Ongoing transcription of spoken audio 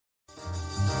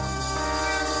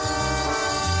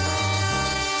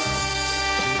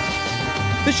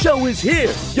The show is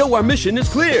here. Yo, our mission is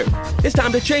clear. It's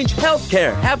time to change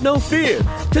healthcare. Have no fear.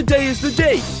 Today is the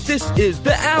day. This is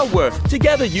the hour.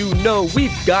 Together, you know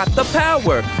we've got the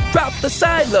power. Drop the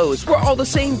silos. We're all the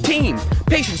same team.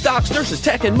 Patients, docs, nurses,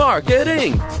 tech, and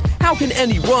marketing. How can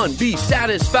anyone be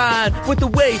satisfied with the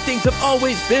way things have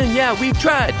always been? Yeah, we've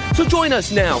tried. So join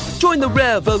us now. Join the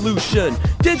revolution.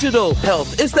 Digital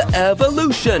health is the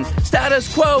evolution.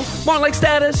 Status quo, more like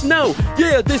status no.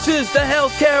 Yeah, this is the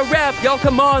healthcare rap. Y'all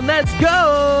come on, let's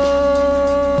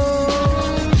go.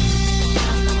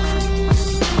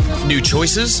 New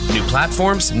choices, new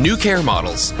platforms, new care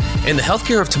models. In the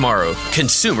healthcare of tomorrow,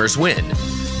 consumers win.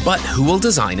 But who will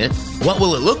design it? What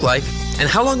will it look like? And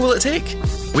how long will it take?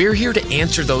 We're here to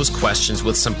answer those questions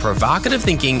with some provocative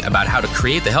thinking about how to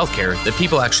create the healthcare that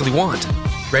people actually want.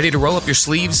 Ready to roll up your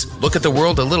sleeves, look at the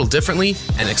world a little differently,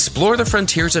 and explore the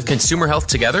frontiers of consumer health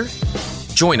together?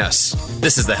 Join us.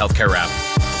 This is the Healthcare Wrap.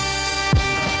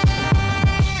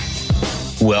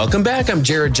 Welcome back. I'm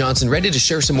Jared Johnson, ready to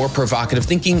share some more provocative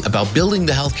thinking about building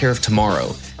the healthcare of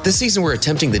tomorrow. This season, we're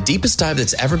attempting the deepest dive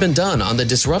that's ever been done on the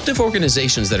disruptive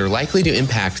organizations that are likely to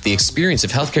impact the experience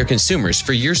of healthcare consumers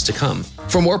for years to come.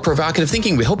 For more provocative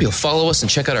thinking, we hope you'll follow us and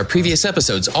check out our previous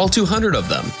episodes, all 200 of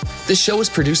them. This show is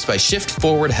produced by Shift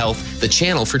Forward Health, the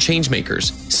channel for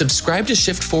changemakers. Subscribe to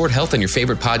Shift Forward Health on your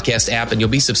favorite podcast app, and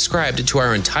you'll be subscribed to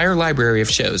our entire library of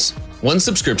shows. One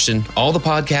subscription, all the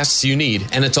podcasts you need,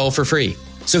 and it's all for free.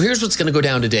 So here's what's going to go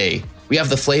down today. We have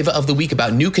the Flava of the week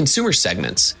about new consumer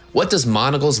segments. What does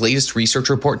Monigle's latest research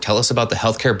report tell us about the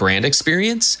healthcare brand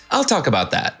experience? I'll talk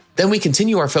about that. Then we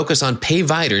continue our focus on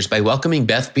payviders by welcoming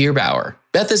Beth Bierbower.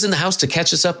 Beth is in the house to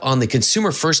catch us up on the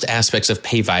consumer-first aspects of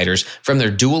payviders, from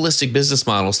their dualistic business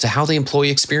models to how they employ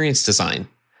experience design.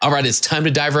 All right, it's time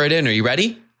to dive right in. Are you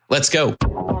ready? Let's go.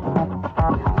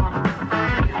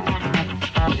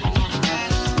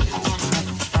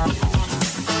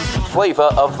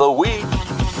 Flava of the week.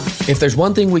 If there's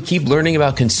one thing we keep learning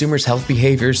about consumers' health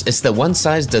behaviors, it's that one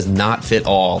size does not fit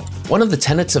all. One of the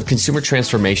tenets of consumer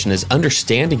transformation is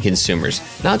understanding consumers,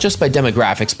 not just by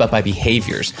demographics, but by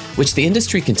behaviors, which the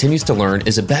industry continues to learn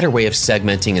is a better way of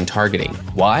segmenting and targeting.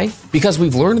 Why? Because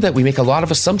we've learned that we make a lot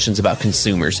of assumptions about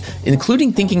consumers,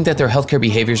 including thinking that their healthcare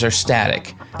behaviors are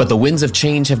static. But the winds of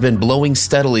change have been blowing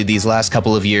steadily these last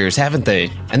couple of years, haven't they?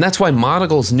 And that's why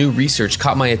Monigle's new research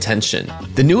caught my attention.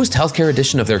 The newest healthcare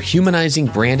edition of their Humanizing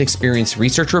Brand Experience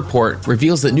research report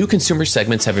reveals that new consumer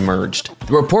segments have emerged.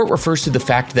 The report refers to the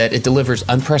fact that it delivers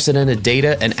unprecedented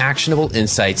data and actionable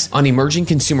insights on emerging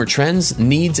consumer trends,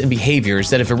 needs, and behaviors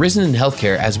that have arisen in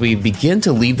healthcare as we begin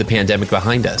to leave the pandemic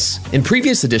behind us. In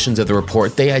previous editions of the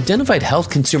report, they identified health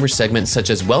consumer segments such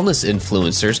as wellness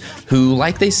influencers who,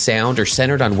 like they sound, are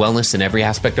centered on wellness in every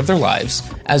aspect of their lives,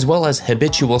 as well as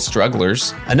habitual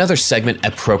strugglers, another segment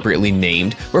appropriately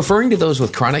named, referring to those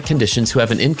with chronic conditions who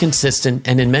have an inconsistent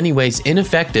and in many ways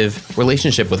ineffective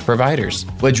relationship with providers.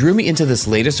 What drew me into this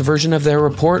latest version of their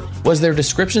report was their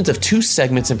descriptions of two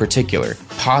segments in particular: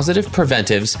 positive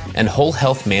preventives and whole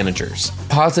health managers.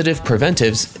 Positive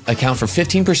preventives account for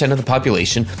 15% of the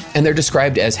population, and they're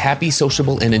described as happy,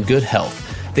 sociable, and in good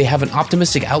health. They have an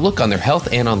optimistic outlook on their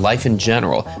health and on life in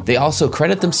general. They also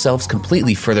credit themselves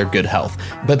completely for their good health.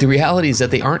 But the reality is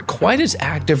that they aren't quite as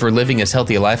active or living as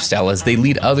healthy a lifestyle as they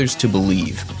lead others to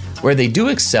believe. Where they do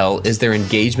excel is their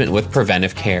engagement with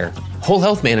preventive care. Whole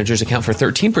health managers account for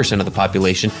 13% of the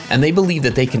population, and they believe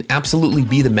that they can absolutely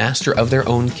be the master of their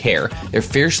own care. They're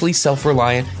fiercely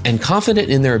self-reliant and confident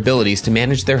in their abilities to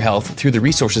manage their health through the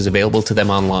resources available to them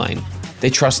online.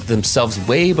 They trust themselves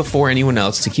way before anyone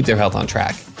else to keep their health on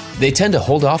track. They tend to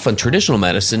hold off on traditional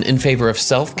medicine in favor of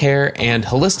self-care and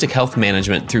holistic health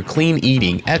management through clean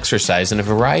eating, exercise, and a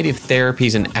variety of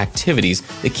therapies and activities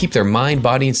that keep their mind,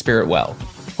 body, and spirit well.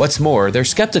 What's more, they're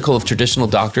skeptical of traditional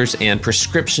doctors and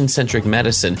prescription-centric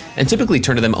medicine and typically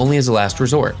turn to them only as a last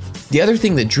resort. The other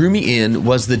thing that drew me in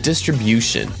was the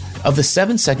distribution. Of the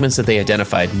 7 segments that they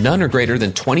identified, none are greater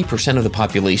than 20% of the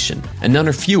population, and none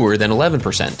are fewer than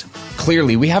 11%.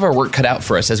 Clearly, we have our work cut out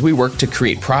for us as we work to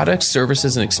create products,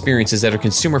 services, and experiences that are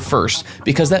consumer first,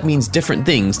 because that means different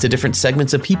things to different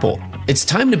segments of people. It's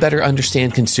time to better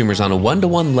understand consumers on a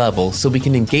one-to-one level so we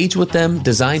can engage with them,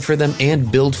 design for them,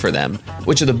 and build for them,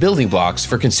 which are the building blocks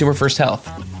for consumer first health.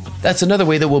 That's another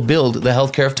way that we'll build the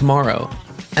healthcare of tomorrow.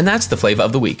 And that's the Flava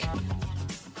of the week.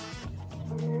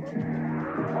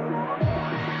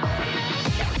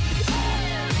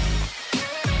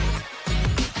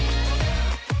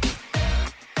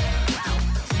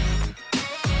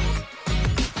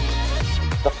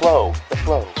 The flow.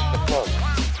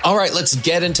 All right, let's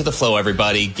get into the flow,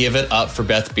 everybody. Give it up for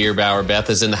Beth Bierbower. Beth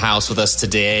is in the house with us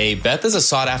today. Beth is a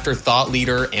sought-after thought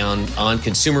leader on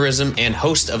consumerism and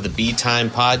host of the Be Time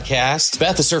podcast.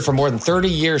 Beth has served for more than 30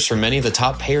 years for many of the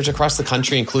top payers across the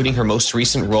country, including her most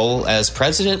recent role as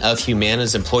president of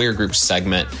Humana's Employer Group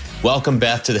segment. Welcome,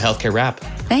 Beth, to the Healthcare Wrap.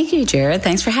 Thank you, Jared.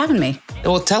 Thanks for having me.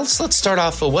 Well, let's start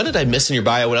off. What did I miss in your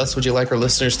bio? What else would you like our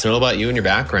listeners to know about you and your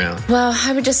background? Well,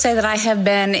 I would just say that I have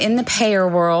been in the payer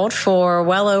world for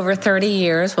well over 30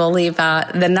 years. We'll leave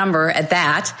the number at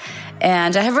that.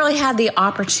 And I have really had the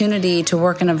opportunity to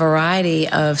work in a variety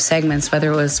of segments,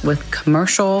 whether it was with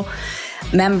commercial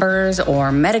members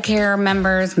or Medicare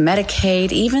members,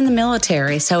 Medicaid, even the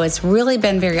military. So it's really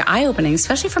been very eye-opening,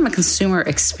 especially from a consumer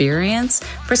experience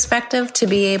perspective, to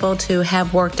be able to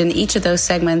have worked in each of those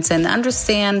segments and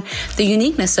understand the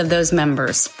uniqueness of those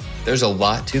members. There's a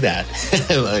lot to that.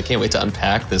 I can't wait to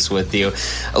unpack this with you.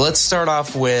 Let's start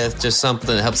off with just something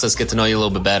that helps us get to know you a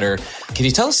little bit better. Can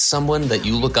you tell us someone that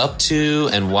you look up to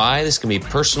and why? This can be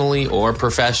personally or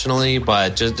professionally,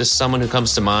 but just someone who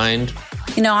comes to mind.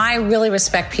 You know, I really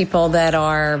respect people that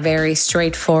are very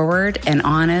straightforward and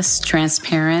honest,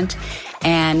 transparent.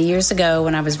 And years ago,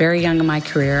 when I was very young in my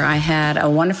career, I had a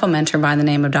wonderful mentor by the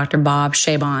name of Dr. Bob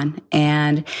Shabon.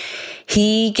 And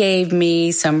he gave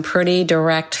me some pretty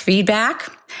direct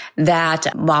feedback that,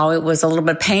 while it was a little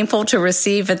bit painful to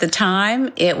receive at the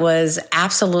time, it was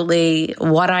absolutely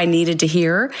what I needed to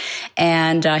hear.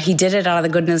 And he did it out of the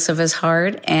goodness of his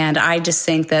heart. And I just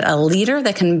think that a leader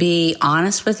that can be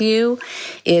honest with you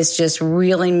is just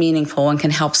really meaningful and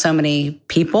can help so many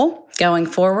people going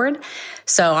forward.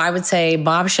 So I would say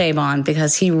Bob Shabon,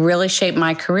 because he really shaped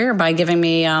my career by giving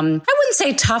me, I wouldn't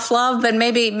say tough love, but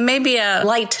maybe a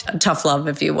light tough love,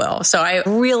 if you will. So I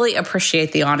really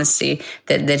appreciate the honesty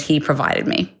that he provided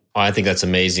me. I think that's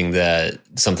amazing that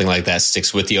something like that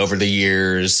sticks with you over the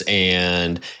years.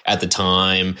 And at the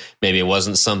time, maybe it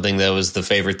wasn't something that was the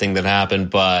favorite thing that happened,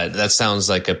 but that sounds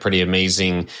like a pretty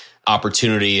amazing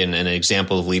opportunity and an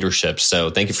example of leadership. So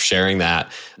thank you for sharing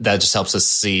that. That just helps us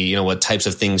see, what types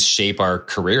of things shape our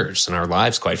careers and our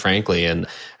lives, quite frankly. And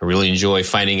I really enjoy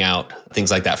finding out things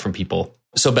like that from people.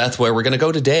 So Beth, where we're going to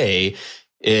go today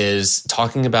is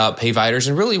talking about payviders,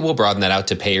 and really we'll broaden that out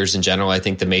to payers in general. I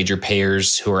think the major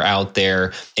payers who are out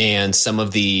there and some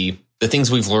of the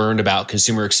things we've learned about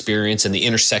consumer experience and the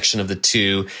intersection of the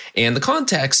two. And the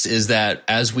context is that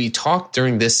as we talk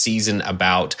during this season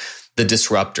about the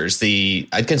disruptors,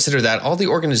 I'd consider that all the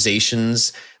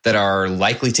organizations that are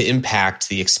likely to impact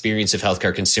the experience of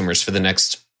healthcare consumers for the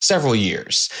next several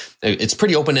years. It's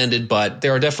pretty open-ended, but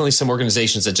there are definitely some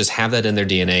organizations that just have that in their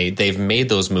DNA. They've made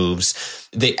those moves.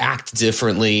 They act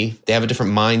differently. They have a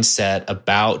different mindset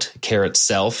about care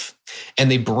itself. And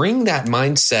they bring that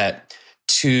mindset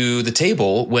to the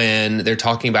table when they're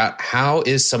talking about how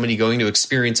is somebody going to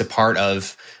experience a part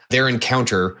of their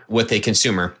encounter with a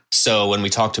consumer. So when we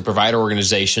talk to provider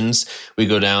organizations, we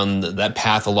go down that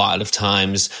path a lot of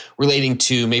times relating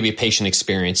to maybe a patient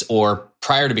experience, or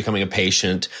prior to becoming a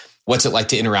patient, what's it like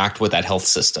to interact with that health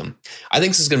system? I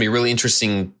think this is going to be a really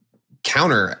interesting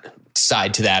counter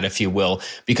side to that, if you will,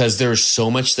 because there's so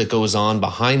much that goes on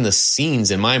behind the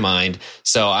scenes in my mind.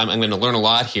 So I'm going to learn a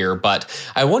lot here, but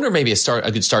I wonder maybe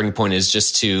a good starting point is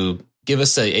just to give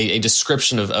us a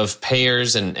description of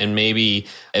payers and maybe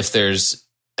if there's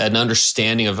an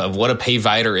understanding of what a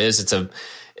payvider is.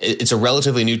 It's a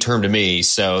relatively new term to me,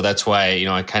 so that's why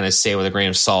I kind of say it with a grain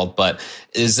of salt. But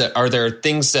are there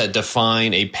things that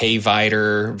define a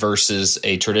payvider versus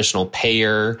a traditional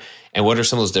payer? And what are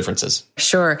some of those differences?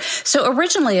 Sure. So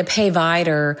originally a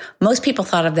payvider, most people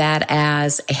thought of that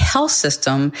as a health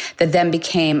system that then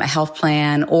became a health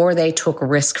plan, or they took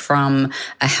risk from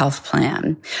a health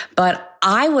plan. But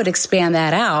I would expand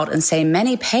that out and say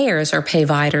many payers are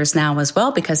payviders now as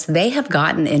well, because they have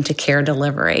gotten into care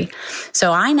delivery.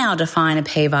 So I now define a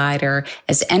payvider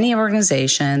as any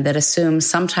organization that assumes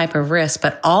some type of risk,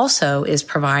 but also is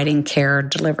providing care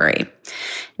delivery.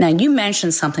 Now, you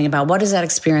mentioned something about what does that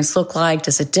experience look like?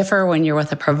 Does it differ when you're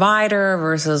with a provider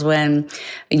versus when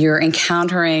you're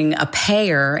encountering a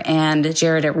payer? And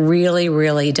Jared, it really,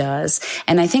 really does.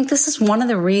 And I think this is one of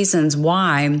the reasons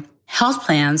why health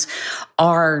plans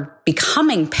are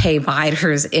becoming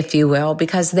payviders, if you will,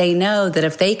 because they know that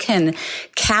if they can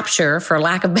capture, for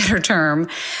lack of a better term,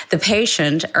 the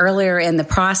patient earlier in the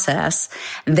process,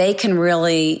 they can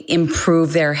really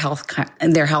improve their health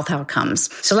outcomes.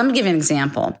 So let me give you an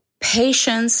example.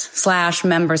 Patients /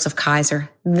 members of Kaiser,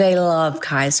 they love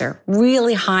Kaiser.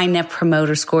 Really high net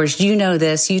promoter scores. You know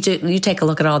this. You take a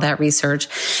look at all that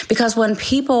research. Because when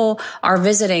people are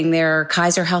visiting their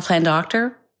Kaiser health plan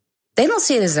doctor, they don't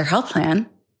see it as their health plan.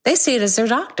 they see it as their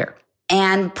doctor.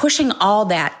 And pushing all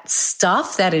that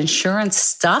stuff, that insurance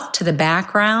stuff to the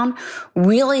background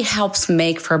really helps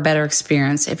make for a better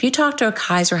experience. If you talk to a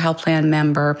Kaiser Health Plan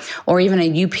member or even a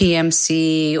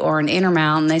UPMC or an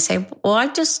Intermountain, they say, well, I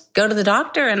just go to the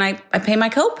doctor and I pay my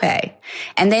copay.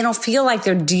 And they don't feel like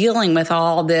they're dealing with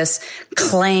all this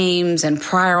claims and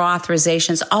prior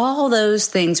authorizations. All those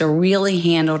things are really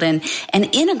handled and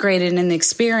integrated in the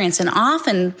experience and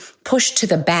often pushed to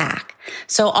the back.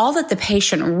 So all that the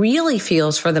patient really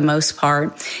feels for the most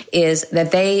part is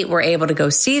that they were able to go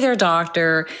see their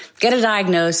doctor, get a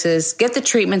diagnosis, get the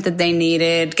treatment that they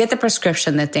needed, get the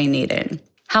prescription that they needed.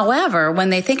 However,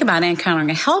 when they think about encountering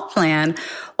a health plan,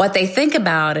 what they think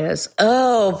about is,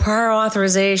 prior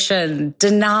authorization,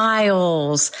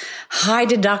 denials, high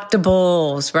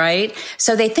deductibles, right?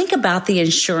 So they think about the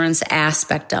insurance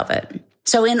aspect of it.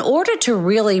 So in order to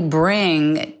really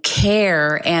bring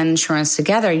care and insurance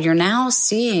together, you're now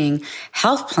seeing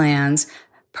health plans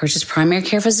purchase primary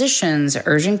care physicians,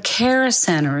 urgent care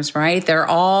centers, right?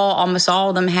 Almost all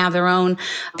of them have their own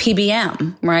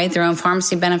PBM, right? Their own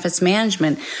pharmacy benefits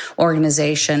management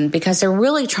organization, because they're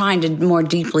really trying to more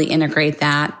deeply integrate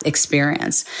that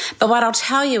experience. But what I'll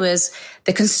tell you is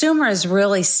the consumer is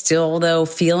really still, though,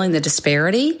 feeling the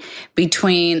disparity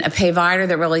between a payvider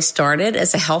that really started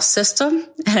as a health system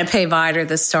and a payvider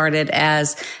that started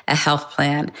as a health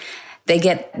plan. They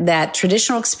get that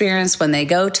traditional experience when they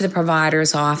go to the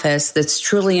provider's office that's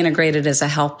truly integrated as a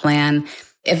health plan.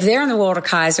 If they're in the world of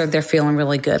Kaiser, they're feeling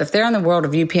really good. If they're in the world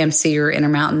of UPMC or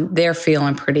Intermountain, they're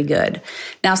feeling pretty good.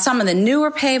 Now, some of the newer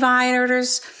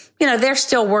payviders, they're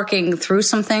still working through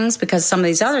some things because some of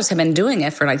these others have been doing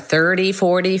it for like 30,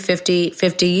 40,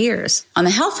 50 years. On the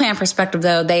health plan perspective,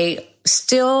 though, they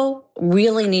still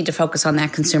really need to focus on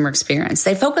that consumer experience.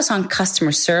 They focus on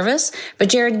customer service, but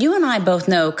Jared, you and I both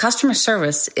know customer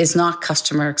service is not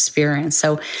customer experience.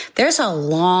 So there's a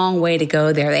long way to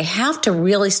go there. They have to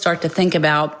really start to think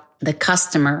about the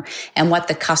customer and what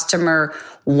the customer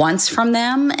wants from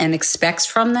them and expects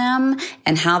from them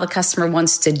and how the customer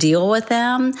wants to deal with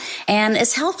them. And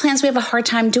as health plans, we have a hard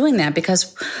time doing that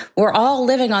because we're all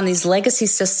living on these legacy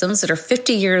systems that are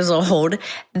 50 years old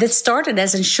that started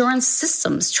as insurance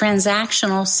systems,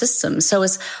 transactional systems. So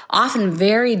it's often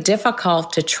very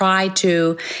difficult to try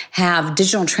to have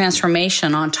digital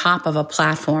transformation on top of a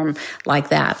platform like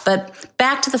that. But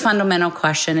back to the fundamental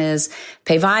question is,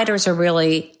 payviders are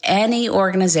really any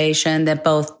organization that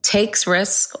both takes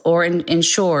risk or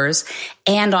insures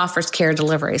and offers care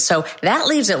delivery. So that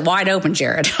leaves it wide open,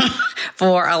 Jared,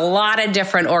 for a lot of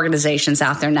different organizations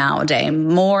out there nowadays,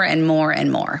 more and more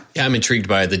and more. Yeah, I'm intrigued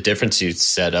by the difference you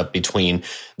set up between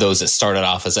those that started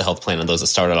off as a health plan and those that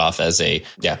started off as a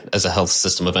health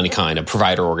system of any kind, a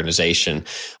provider organization.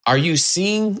 Are you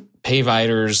seeing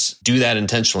payviders do that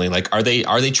intentionally? Like, are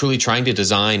they truly trying to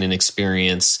design an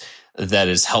experience that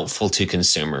is helpful to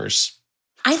consumers?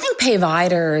 I think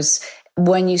payviders,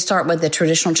 when you start with the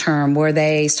traditional term where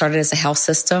they started as a health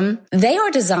system, they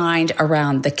are designed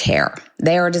around the care.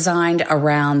 They are designed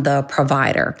around the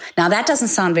provider. Now, that doesn't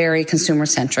sound very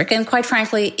consumer-centric, and quite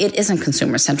frankly, it isn't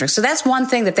consumer-centric. So that's one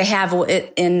thing that they have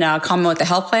in common with the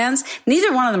health plans.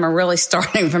 Neither one of them are really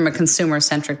starting from a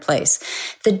consumer-centric place.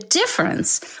 The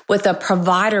difference with a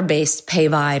provider-based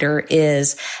payvider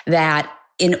is that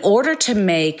in order to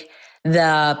make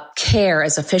the care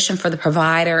as efficient for the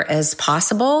provider as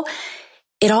possible,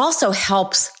 it also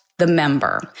helps the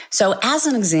member. So as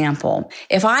an example,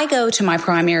 if I go to my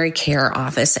primary care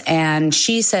office and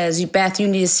she says, Beth, you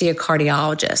need to see a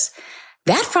cardiologist,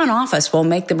 that front office will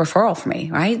make the referral for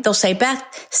me, right? They'll say,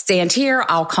 Beth, stand here.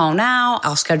 I'll call now.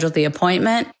 I'll schedule the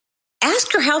appointment.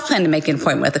 Ask your health plan to make an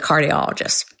appointment with a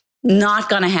cardiologist. Not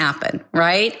going to happen,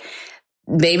 right?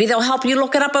 Maybe they'll help you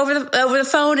look it up over the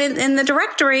phone in the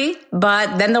directory,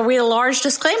 but then they'll read a large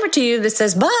disclaimer to you that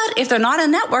says, but if they're not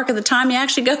in network at the time you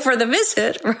actually go for the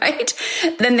visit, right,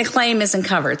 then the claim isn't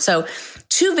covered. So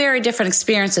two very different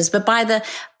experiences, but by the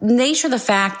nature of the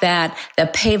fact that the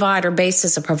payvider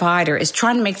basis of provider is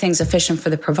trying to make things efficient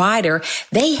for the provider,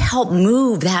 they help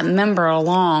move that member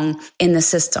along in the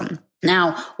system.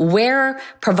 Now, where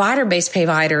provider-based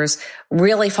payviders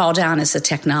really fall down is the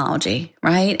technology,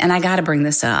 right? And I got to bring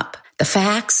this up. The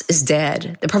fax is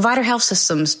dead. The provider health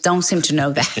systems don't seem to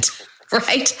know that,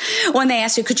 right? When they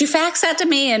ask you, could you fax that to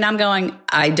me? And I'm going,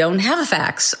 I don't have a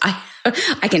fax.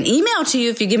 I can email to you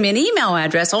if you give me an email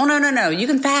address. Oh, no. You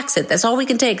can fax it. That's all we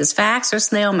can take is fax or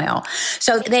snail mail.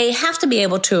 So they have to be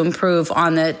able to improve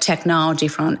on the technology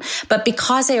front. But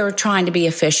because they are trying to be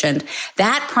efficient,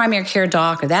 that primary care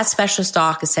doc or that specialist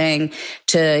doc is saying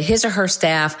to his or her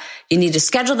staff, you need to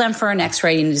schedule them for an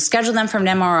x-ray. You need to schedule them for an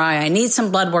MRI. I need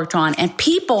some blood work drawn. And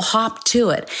people hop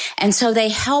to it. And so they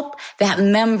help that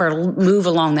member move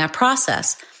along that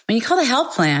process. When you call the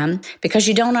health plan, because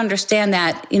you don't understand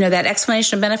that, that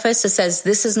explanation of benefits that says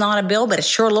this is not a bill, but it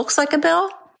sure looks like a bill.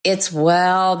 It's,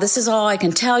 well, this is all I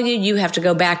can tell you. You have to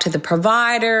go back to the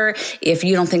provider. If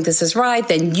you don't think this is right,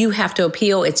 then you have to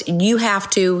appeal. It's you have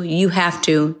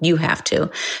to.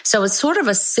 So it's sort of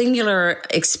a singular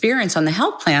experience on the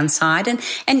health plan side.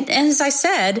 And as I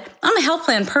said, I'm a health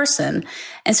plan person.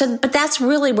 And so, but that's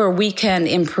really where we can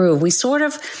improve. We sort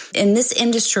of, in this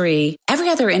industry, every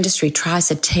other industry tries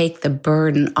to take the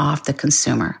burden off the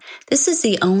consumer. This is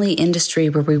the only industry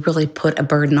where we really put a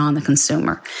burden on the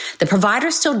consumer. The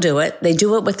providers still do it. They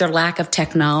do it with their lack of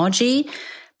technology.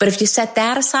 But if you set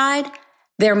that aside,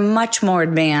 they're much more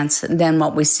advanced than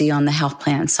what we see on the health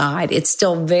plan side. It's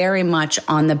still very much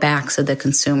on the backs of the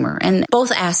consumer. And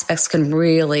both aspects can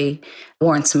really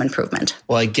warrant some improvement.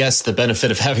 Well, I guess the benefit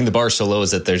of having the bar so low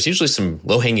is that there's usually some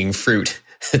low-hanging fruit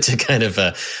to kind of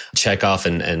check off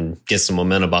and get some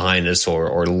momentum behind us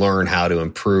or learn how to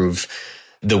improve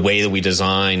the way that we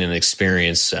design and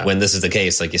experience when this is the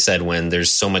case, like you said, when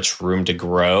there's so much room to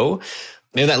grow.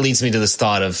 Maybe that leads me to this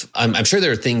thought of, I'm sure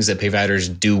there are things that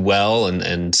payviders do well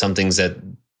and some things that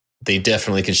they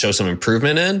definitely can show some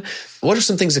improvement in. What are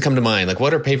some things that come to mind? Like,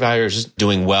 what are payviders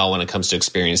doing well when it comes to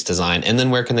experience design? And then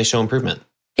where can they show improvement?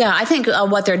 Yeah, I think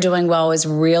what they're doing well is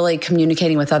really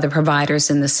communicating with other providers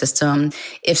in the system.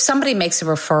 If somebody makes a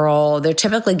referral, they're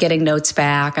typically getting notes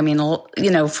back. I mean,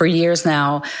 for years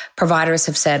now, providers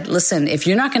have said, listen, if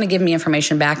you're not going to give me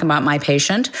information back about my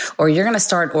patient, or you're going to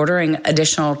start ordering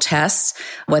additional tests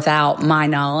without my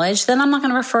knowledge, then I'm not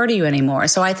going to refer to you anymore.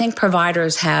 So I think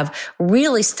providers have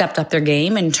really stepped up their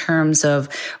game in terms of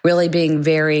really being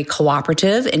very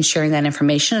cooperative in sharing that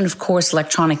information. And of course,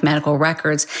 electronic medical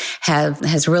records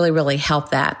has really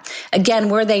helped that. Again,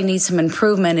 where they need some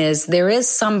improvement is there is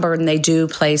some burden they do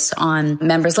place on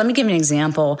members. Let me give you an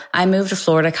example. I moved to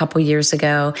Florida a couple years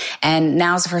ago, and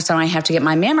now's the first time I have to get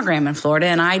my mammogram in Florida.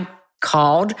 And I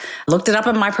called, looked it up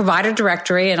in my provider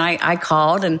directory, and I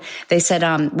called, and they said,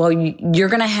 well, you're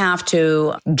going to have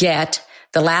to get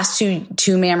the last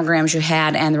two mammograms you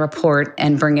had and the report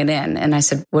and bring it in. And I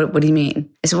said, what do you mean?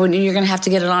 I said, well, you're going to have to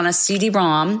get it on a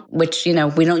CD-ROM, which, we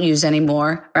don't use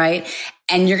anymore, right?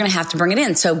 And you're going to have to bring it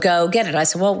in. So go get it. I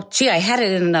said, well, gee, I had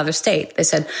it in another state. They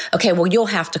said, okay, well, you'll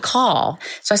have to call.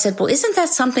 So I said, well, isn't that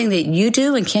something that you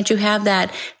do? And can't you have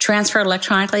that transferred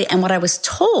electronically? And what I was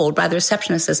told by the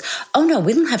receptionist is, oh no,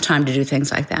 we don't have time to do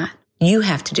things like that. You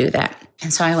have to do that.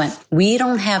 And so I went, we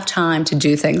don't have time to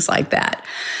do things like that.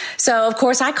 So of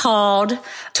course I called,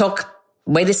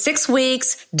 waited 6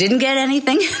 weeks, didn't get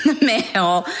anything in the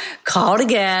mail, called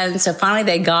again. So finally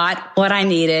they got what I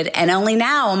needed. And only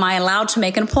now am I allowed to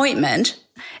make an appointment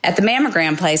at the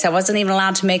mammogram place. I wasn't even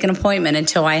allowed to make an appointment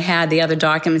until I had the other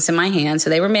documents in my hand. So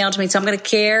they were mailed to me. So I'm going to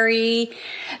carry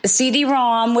the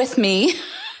CD-ROM with me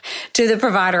to the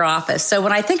provider office. So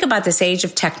when I think about this age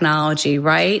of technology,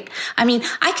 right? I mean,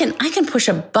 I can push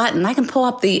a button. I can pull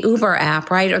up the Uber app,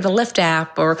 right? Or the Lyft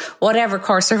app or whatever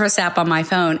car service app on my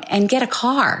phone and get a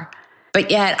car.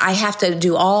 But yet I have to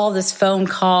do all this phone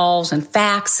calls and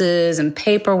faxes and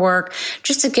paperwork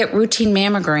just to get routine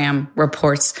mammogram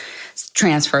reports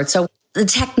transferred. So the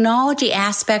technology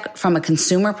aspect from a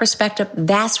consumer perspective,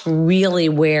 that's really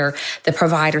where the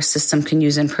provider system can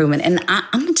use improvement. And I'm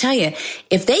going to tell you,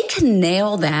 if they can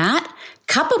nail that,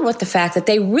 coupled with the fact that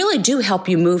they really do help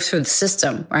you move through the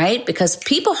system, right? Because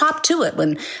people hop to it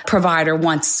when provider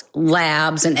wants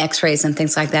labs and x-rays and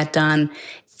things like that done,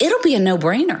 it'll be a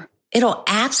no-brainer. It'll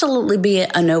absolutely be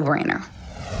a no-brainer.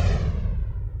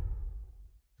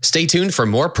 Stay tuned for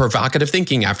more provocative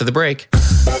thinking after the break.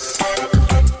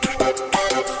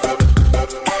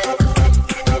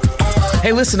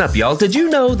 Hey, listen up, y'all. Did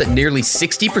you know that nearly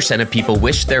 60% of people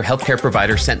wish their healthcare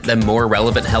provider sent them more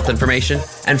relevant health information?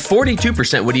 And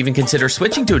 42% would even consider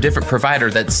switching to a different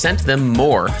provider that sent them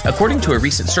more, according to a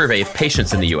recent survey of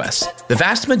patients in the U.S. The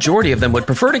vast majority of them would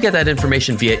prefer to get that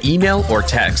information via email or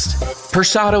text.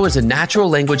 Persado is a natural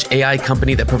language AI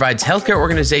company that provides healthcare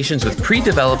organizations with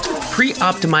pre-developed,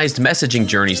 pre-optimized messaging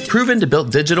journeys proven to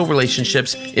build digital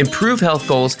relationships, improve health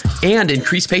goals, and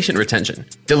increase patient retention,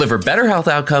 deliver better health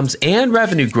outcomes, and and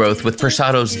revenue growth with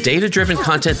Persado's data-driven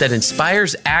content that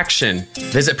inspires action.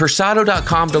 Visit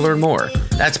Persado.com to learn more.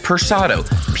 That's Persado,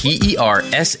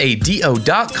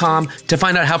 Persado.com to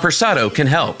find out how Persado can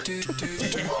help.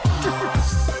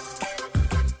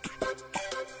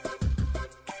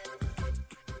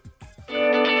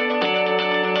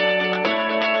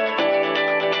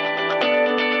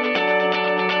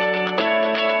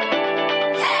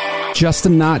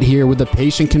 Justin Knott here with the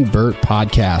Patient Convert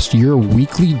podcast, your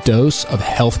weekly dose of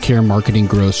healthcare marketing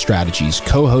growth strategies,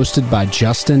 co-hosted by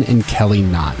Justin and Kelly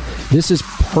Knott. This is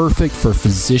perfect for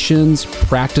physicians,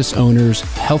 practice owners,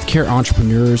 healthcare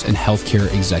entrepreneurs, and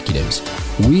healthcare executives.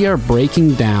 We are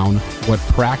breaking down what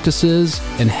practices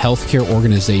and healthcare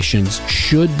organizations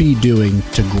should be doing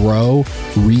to grow,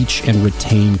 reach, and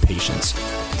retain patients.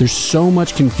 There's so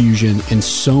much confusion and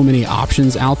so many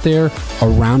options out there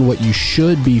around what you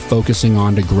should be focusing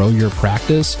on to grow your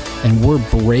practice, and we're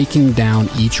breaking down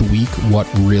each week what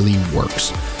really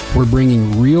works. We're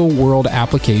bringing real-world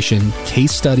application,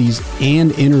 case studies,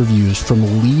 and interviews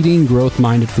from leading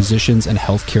growth-minded physicians and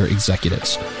healthcare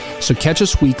executives. So catch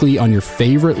us weekly on your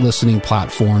favorite listening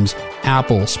platforms,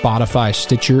 Apple, Spotify,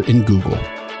 Stitcher, and Google.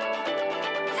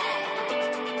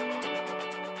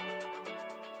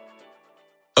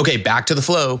 Okay, back to the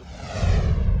flow.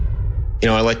 You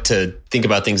know, I like to think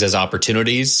about things as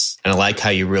opportunities, and I like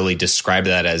how you really describe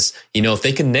that as, you know, if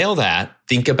they can nail that,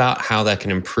 think about how that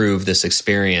can improve this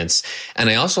experience.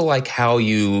 And I also like how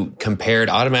you compared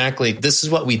automatically, this is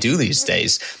what we do these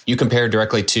days. You compare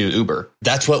directly to Uber.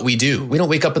 That's what we do. We don't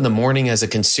wake up in the morning as a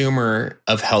consumer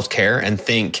of healthcare and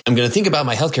think, I'm going to think about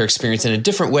my healthcare experience in a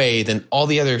different way than all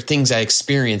the other things I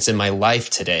experience in my life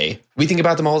today. We think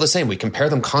about them all the same. We compare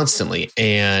them constantly.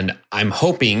 And I'm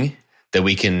hoping that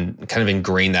we can kind of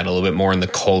ingrain that a little bit more in the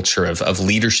culture of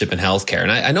leadership in healthcare. And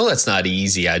I know that's not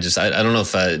easy. I don't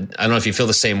know if you feel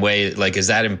the same way. Like, is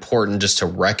that important just to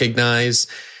recognize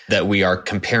that we are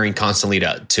comparing constantly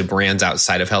to brands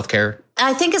outside of healthcare?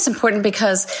 I think it's important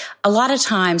because a lot of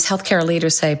times healthcare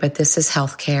leaders say, but this is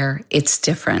healthcare, it's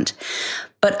different.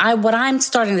 But what I'm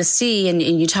starting to see, and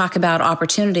you talk about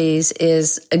opportunities,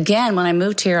 is, again, when I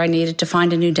moved here, I needed to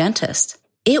find a new dentist.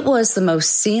 It was the most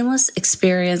seamless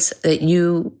experience that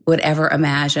you would ever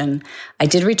imagine. I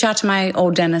did reach out to my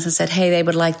old dentist and said, hey, they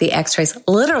would like the x-rays.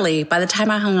 Literally, by the time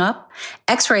I hung up,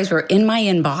 x-rays were in my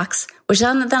inbox, which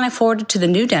then I forwarded to the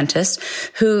new dentist,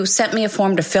 who sent me a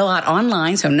form to fill out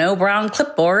online, so no brown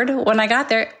clipboard when I got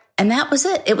there. And that was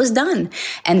it. It was done.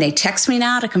 And they text me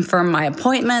now to confirm my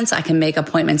appointments. I can make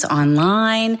appointments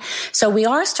online. So we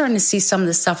are starting to see some of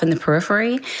this stuff in the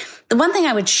periphery. The one thing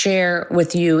I would share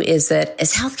with you is that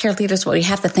as healthcare leaders, what we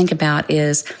have to think about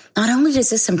is not only does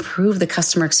this improve the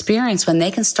customer experience when they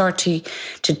can start to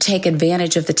take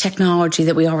advantage of the technology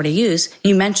that we already use.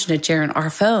 You mentioned it, Jaron, our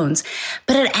phones,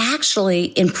 but it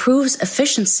actually improves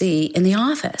efficiency in the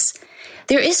office.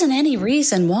 There isn't any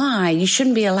reason why you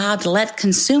shouldn't be allowed to let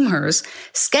consumers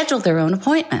schedule their own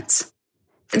appointments.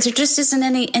 There just isn't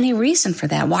any reason for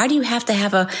that. Why do you have to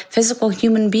have a physical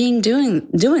human being doing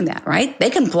that, right? They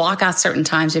can block out certain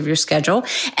times of your schedule.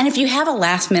 And if you have a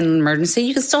last minute emergency,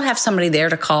 you can still have somebody there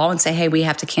to call and say, hey, we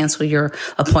have to cancel your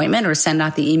appointment, or send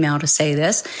out the email to say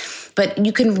this. But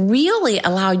you can really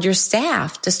allow your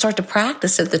staff to start to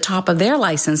practice at the top of their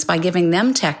license by giving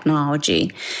them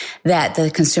technology that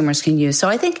the consumers can use. So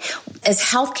I think as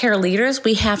healthcare leaders,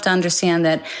 we have to understand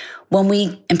that when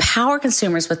we empower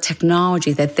consumers with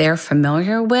technology that they're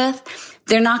familiar with,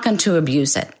 they're not going to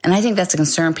abuse it. And I think that's a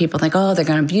concern. People think, oh, they're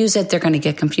going to abuse it. They're going to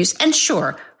get confused. And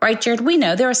sure, right, Jared, we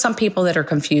know there are some people that are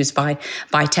confused by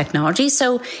technology.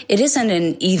 So it isn't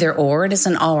an either or. It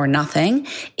isn't all or nothing.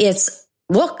 It's,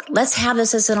 look, let's have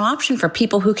this as an option for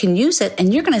people who can use it.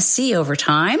 And you're going to see over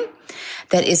time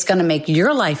that it's going to make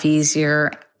your life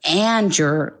easier and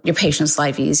your patient's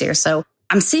life easier. So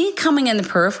I'm seeing coming in the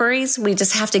peripheries. We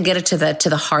just have to get it to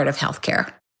the heart of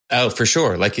healthcare. Oh, for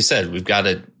sure. Like you said, we've got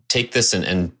to take this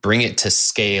and bring it to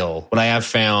scale. What I have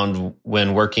found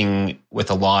when working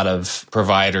with a lot of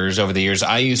providers over the years,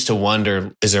 I used to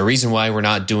wonder, is there a reason why we're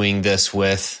not doing this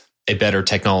with a better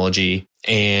technology?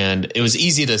 And it was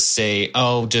easy to say,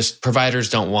 oh, just providers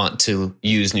don't want to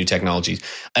use new technologies.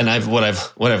 And what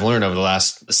I've learned over the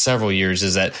last several years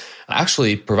is that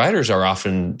actually providers are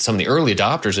often some of the early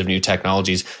adopters of new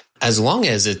technologies, as long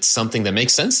as it's something that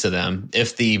makes sense to them.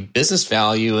 If the business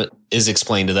value is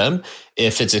explained to them,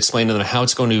 if it's explained to them how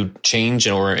it's going to change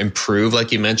or improve,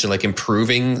 like you mentioned, like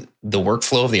improving the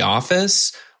workflow of the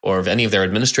office or of any of their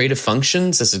administrative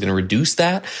functions, this is going to reduce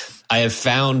that. I have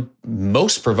found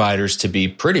most providers to be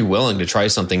pretty willing to try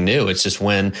something new. It's just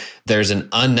when there's an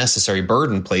unnecessary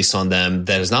burden placed on them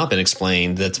that has not been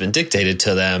explained, that's been dictated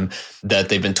to them, that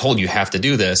they've been told you have to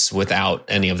do this without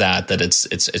any of that, that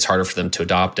it's harder for them to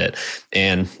adopt it.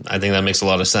 And I think that makes a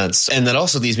lot of sense. And that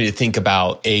also leads me to think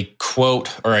about a quote,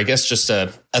 or I guess just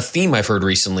a theme I've heard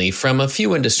recently from a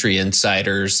few industry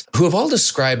insiders who have all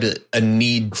described a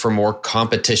need for more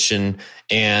competition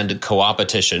and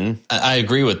co-opetition. I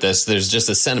agree with this. There's just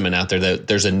a sentiment out there that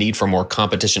there's a need for more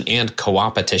competition and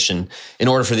co-opetition in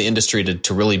order for the industry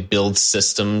to really build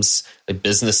systems, like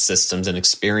business systems and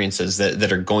experiences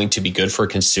that are going to be good for a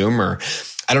consumer.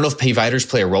 I don't know if payviders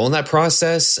play a role in that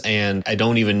process, and I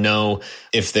don't even know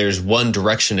if there's one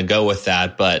direction to go with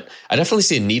that, but I definitely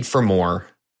see a need for more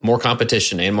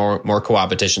competition and more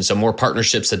co-opetition. So more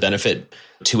partnerships that benefit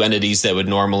two entities that would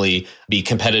normally be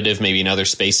competitive, maybe in other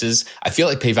spaces. I feel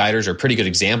like payviders are a pretty good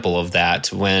example of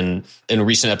that. When in a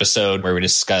recent episode where we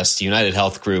discussed United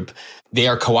Health Group, they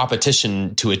are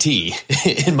co-opetition to a T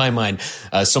in my mind.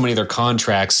 So many of their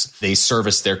contracts, they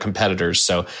service their competitors.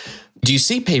 So do you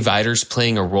see payviders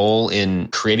playing a role in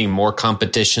creating more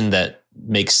competition that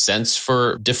makes sense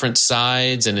for different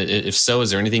sides? And if so,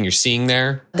 is there anything you're seeing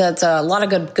there? That's a lot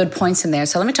of good points in there.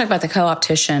 So let me talk about the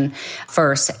co-opetition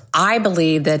first. I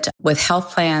believe that with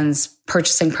health plans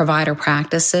purchasing provider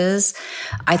practices,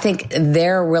 I think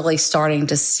they're really starting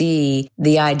to see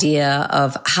the idea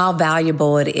of how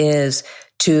valuable it is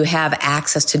to have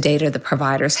access to data the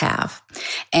providers have.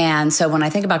 And so when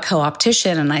I think about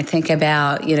co-opetition and I think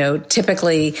about,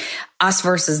 typically us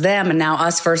versus them, and now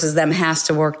us versus them has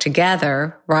to work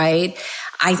together, right?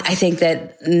 I think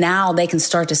that now they can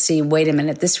start to see, wait a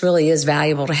minute, this really is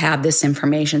valuable to have this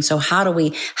information. So how do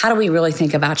we really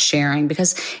think about sharing?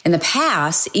 Because in the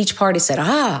past, each party said,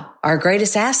 our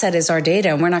greatest asset is our data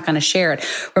and we're not going to share it.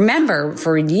 Remember,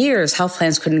 for years, health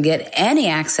plans couldn't get any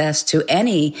access to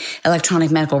any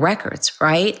electronic medical records,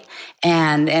 right?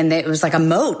 And it was like a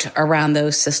moat around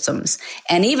those systems.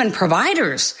 And even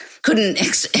providers couldn't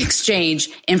exchange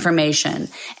information.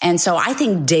 And so I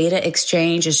think data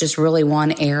exchange is just really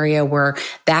one area where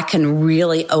that can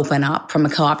really open up from a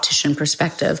co-opetition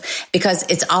perspective, because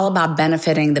it's all about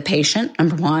benefiting the patient,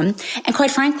 number one. And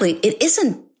quite frankly, it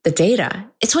isn't the data.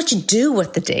 It's what you do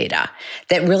with the data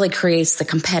that really creates the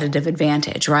competitive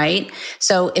advantage, right?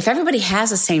 So if everybody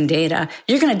has the same data,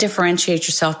 you're going to differentiate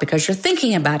yourself because you're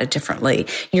thinking about it differently.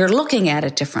 You're looking at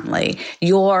it differently.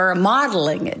 You're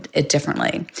modeling it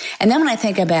differently. And then when I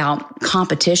think about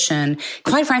competition,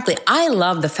 quite frankly, I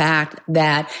love the fact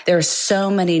that there are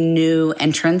so many new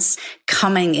entrants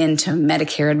coming into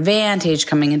Medicare Advantage,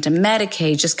 coming into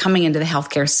Medicaid, just coming into the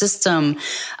healthcare system.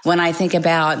 When I think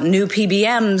about new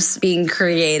PBMs being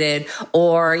created,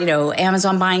 or,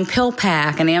 Amazon buying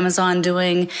PillPack and Amazon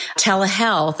doing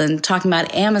telehealth and talking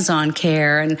about Amazon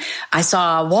Care. And I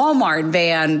saw a Walmart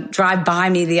van drive by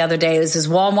me the other day. This is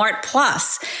Walmart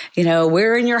Plus,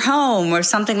 we're in your home, or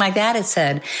something like that, it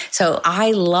said. So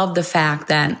I love the fact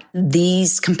that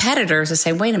these competitors are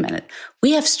saying, wait a minute,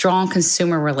 we have strong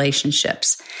consumer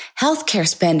relationships. Healthcare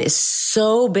spend is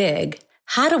so big.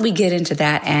 How do we get into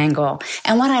that angle?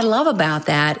 And what I love about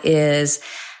that is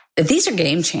that these are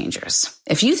game changers.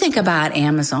 If you think about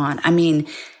Amazon,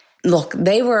 look,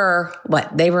 they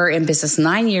were in business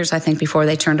 9 years, I think, before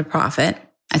they turned a profit.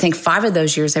 I think 5 of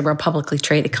those years they were a publicly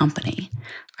traded company,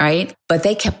 right? But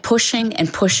they kept pushing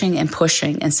and pushing and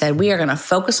pushing and said, we are going to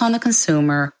focus on the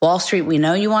consumer. Wall Street, we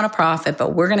know you want a profit,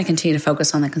 but we're going to continue to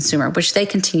focus on the consumer, which they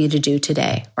continue to do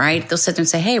today, right? They'll sit there and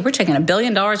say, hey, we're taking $1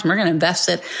 billion and we're going to invest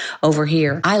it over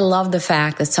here. I love the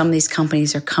fact that some of these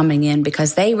companies are coming in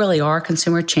because they really are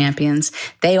consumer champions.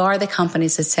 They are the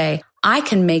companies that say, I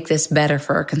can make this better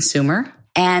for a consumer.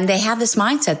 And they have this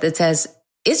mindset that says,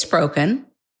 it's broken.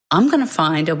 I'm going to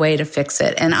find a way to fix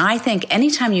it. And I think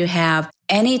anytime you have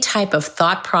any type of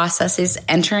thought processes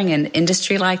entering an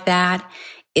industry like that,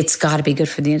 it's got to be good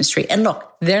for the industry. And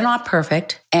look, they're not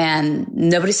perfect, and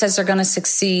nobody says they're going to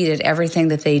succeed at everything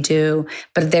that they do,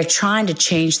 but they're trying to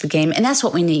change the game. And that's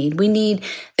what we need. We need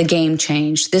the game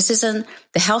change. The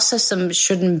health system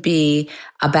shouldn't be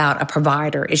about a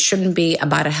provider. It shouldn't be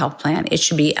about a health plan. It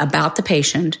should be about the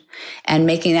patient and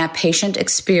making that patient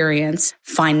experience,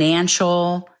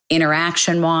 financial,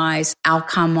 interaction-wise,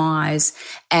 outcome-wise,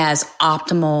 as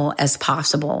optimal as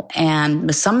possible. And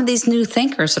with some of these new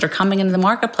thinkers that are coming into the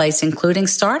marketplace, including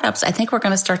startups, I think we're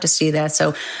going to start to see that.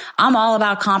 So I'm all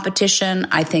about competition.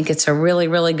 I think it's a really,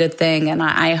 really good thing. And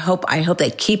I hope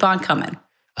they keep on coming.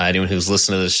 Anyone who's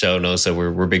listened to this show knows that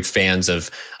we're big fans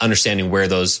of understanding where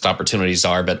those opportunities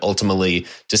are, but ultimately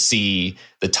to see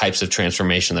the types of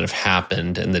transformation that have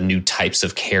happened and the new types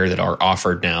of care that are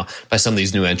offered now by some of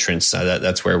these new entrants,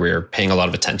 that's where we're paying a lot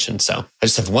of attention. So I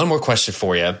just have one more question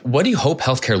for you. What do you hope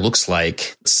healthcare looks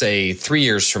like, say, 3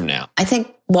 years from now? I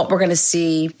think what we're going to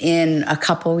see in a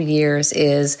couple of years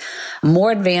is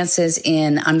more advances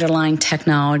in underlying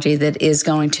technology that is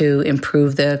going to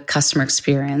improve the customer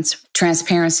experience.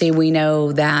 Transparency, we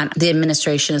know that the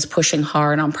administration is pushing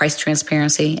hard on price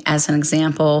transparency, as an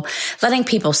example, letting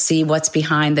people see what's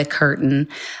behind the curtain,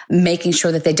 making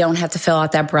sure that they don't have to fill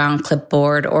out that brown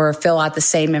clipboard or fill out the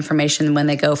same information when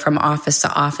they go from office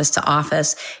to office to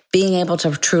office, being able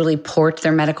to truly port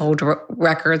their medical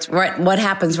records. Right, what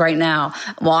happens right now?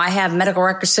 Well, I have medical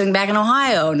records sitting back in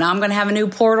Ohio. Now I'm going to have a new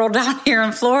portal down here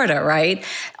in Florida, right?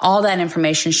 All that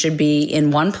information should be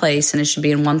in one place, and it should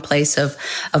be in one place of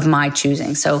my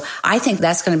choosing. So I think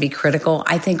that's going to be critical.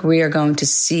 I think we are going to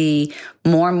see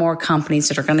more and more companies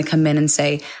that are going to come in and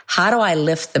say, how do I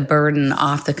lift the burden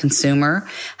off the consumer?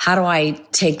 How do I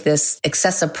take this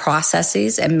excessive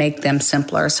processes and make them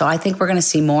simpler? So I think we're going to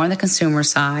see more on the consumer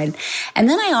side. And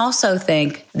then I also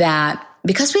think that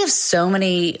because we have so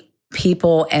many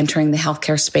people entering the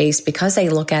healthcare space, because they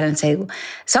look at it and say,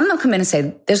 some of them come in and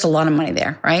say, there's a lot of money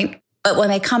there, right? But when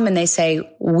they come and they say,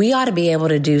 we ought to be able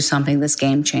to do something that's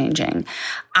game changing,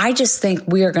 I just think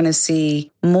we are going to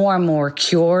see more and more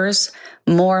cures,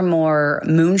 more and more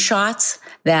moonshots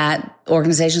that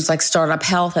organizations like Startup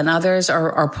Health and others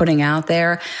are putting out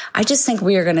there. I just think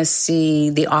we are going to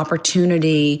see the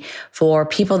opportunity for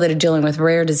people that are dealing with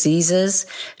rare diseases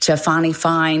to finally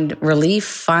find relief,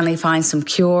 finally find some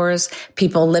cures.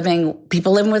 People living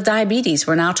with diabetes.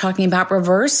 We're now talking about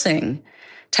reversing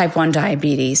type 1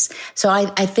 diabetes. So I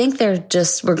think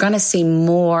we're going to see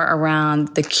more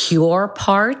around the cure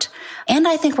part. And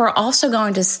I think we're also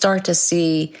going to start to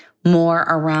see more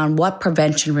around what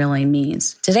prevention really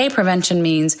means. Today, prevention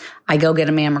means I go get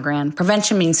a mammogram.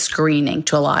 Prevention means screening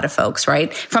to a lot of folks,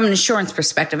 right? From an insurance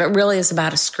perspective, it really is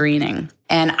about a screening.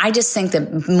 And I just think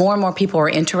that more and more people are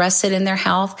interested in their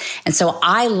health. And so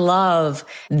I love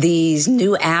these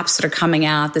new apps that are coming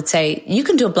out that say you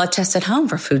can do a blood test at home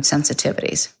for food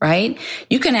sensitivities, right?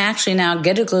 You can actually now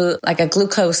get a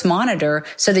glucose monitor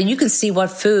so that you can see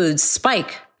what foods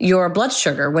spike your blood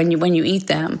sugar when you eat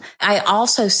them. I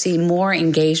also see more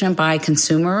engagement by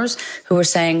consumers who are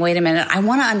saying, wait a minute, I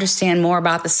want to understand more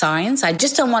about the science. I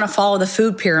just don't want to follow the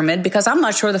food pyramid because I'm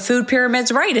not sure the food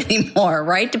pyramid's right anymore,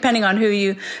 right? Depending on who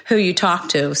you talk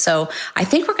to. So I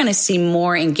think we're going to see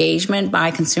more engagement by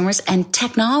consumers, and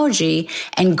technology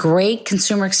and great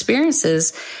consumer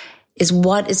experiences is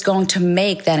what is going to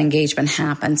make that engagement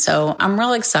happen. So I'm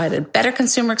really excited. Better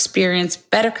consumer experience,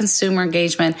 better consumer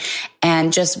engagement,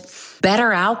 and just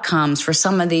better outcomes for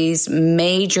some of these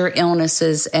major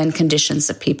illnesses and conditions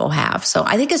that people have. So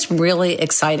I think it's really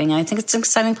exciting. I think it's an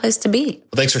exciting place to be.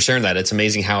 Well, thanks for sharing that. It's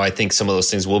amazing how I think some of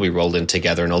those things will be rolled in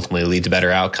together and ultimately lead to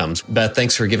better outcomes. Beth,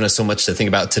 thanks for giving us so much to think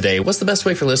about today. What's the best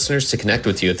way for listeners to connect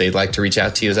with you if they'd like to reach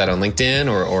out to you? Is that on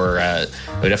LinkedIn or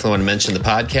we definitely want to mention the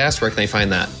podcast? Where can they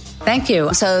find that? Thank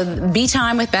you. So Be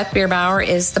Time with Beth Bierbower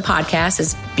is the podcast.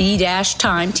 It's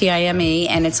B-Time, T-I-M-E,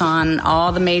 and it's on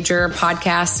all the major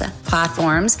podcast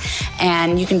platforms.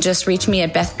 And you can just reach me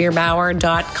at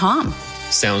bethbierbower.com.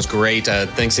 Sounds great.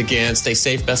 Thanks again. Stay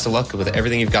safe. Best of luck with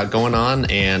everything you've got going on.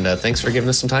 And thanks for giving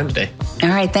us some time today. All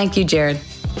right. Thank you, Jared.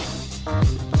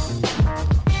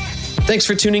 Thanks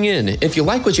for tuning in. If you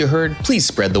like what you heard, please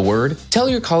spread the word. Tell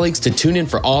your colleagues to tune in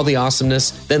for all the awesomeness,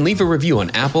 then leave a review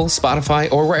on Apple,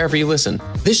 Spotify, or wherever you listen.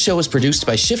 This show is produced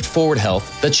by Shift Forward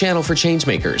Health, the channel for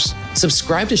changemakers.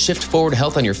 Subscribe to Shift Forward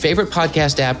Health on your favorite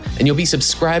podcast app, and you'll be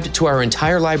subscribed to our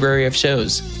entire library of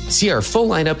shows. See our full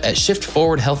lineup at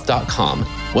shiftforwardhealth.com.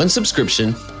 One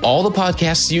subscription, all the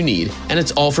podcasts you need, and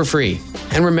it's all for free.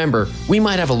 And remember, we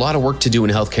might have a lot of work to do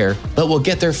in healthcare, but we'll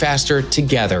get there faster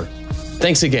together.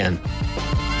 Thanks again.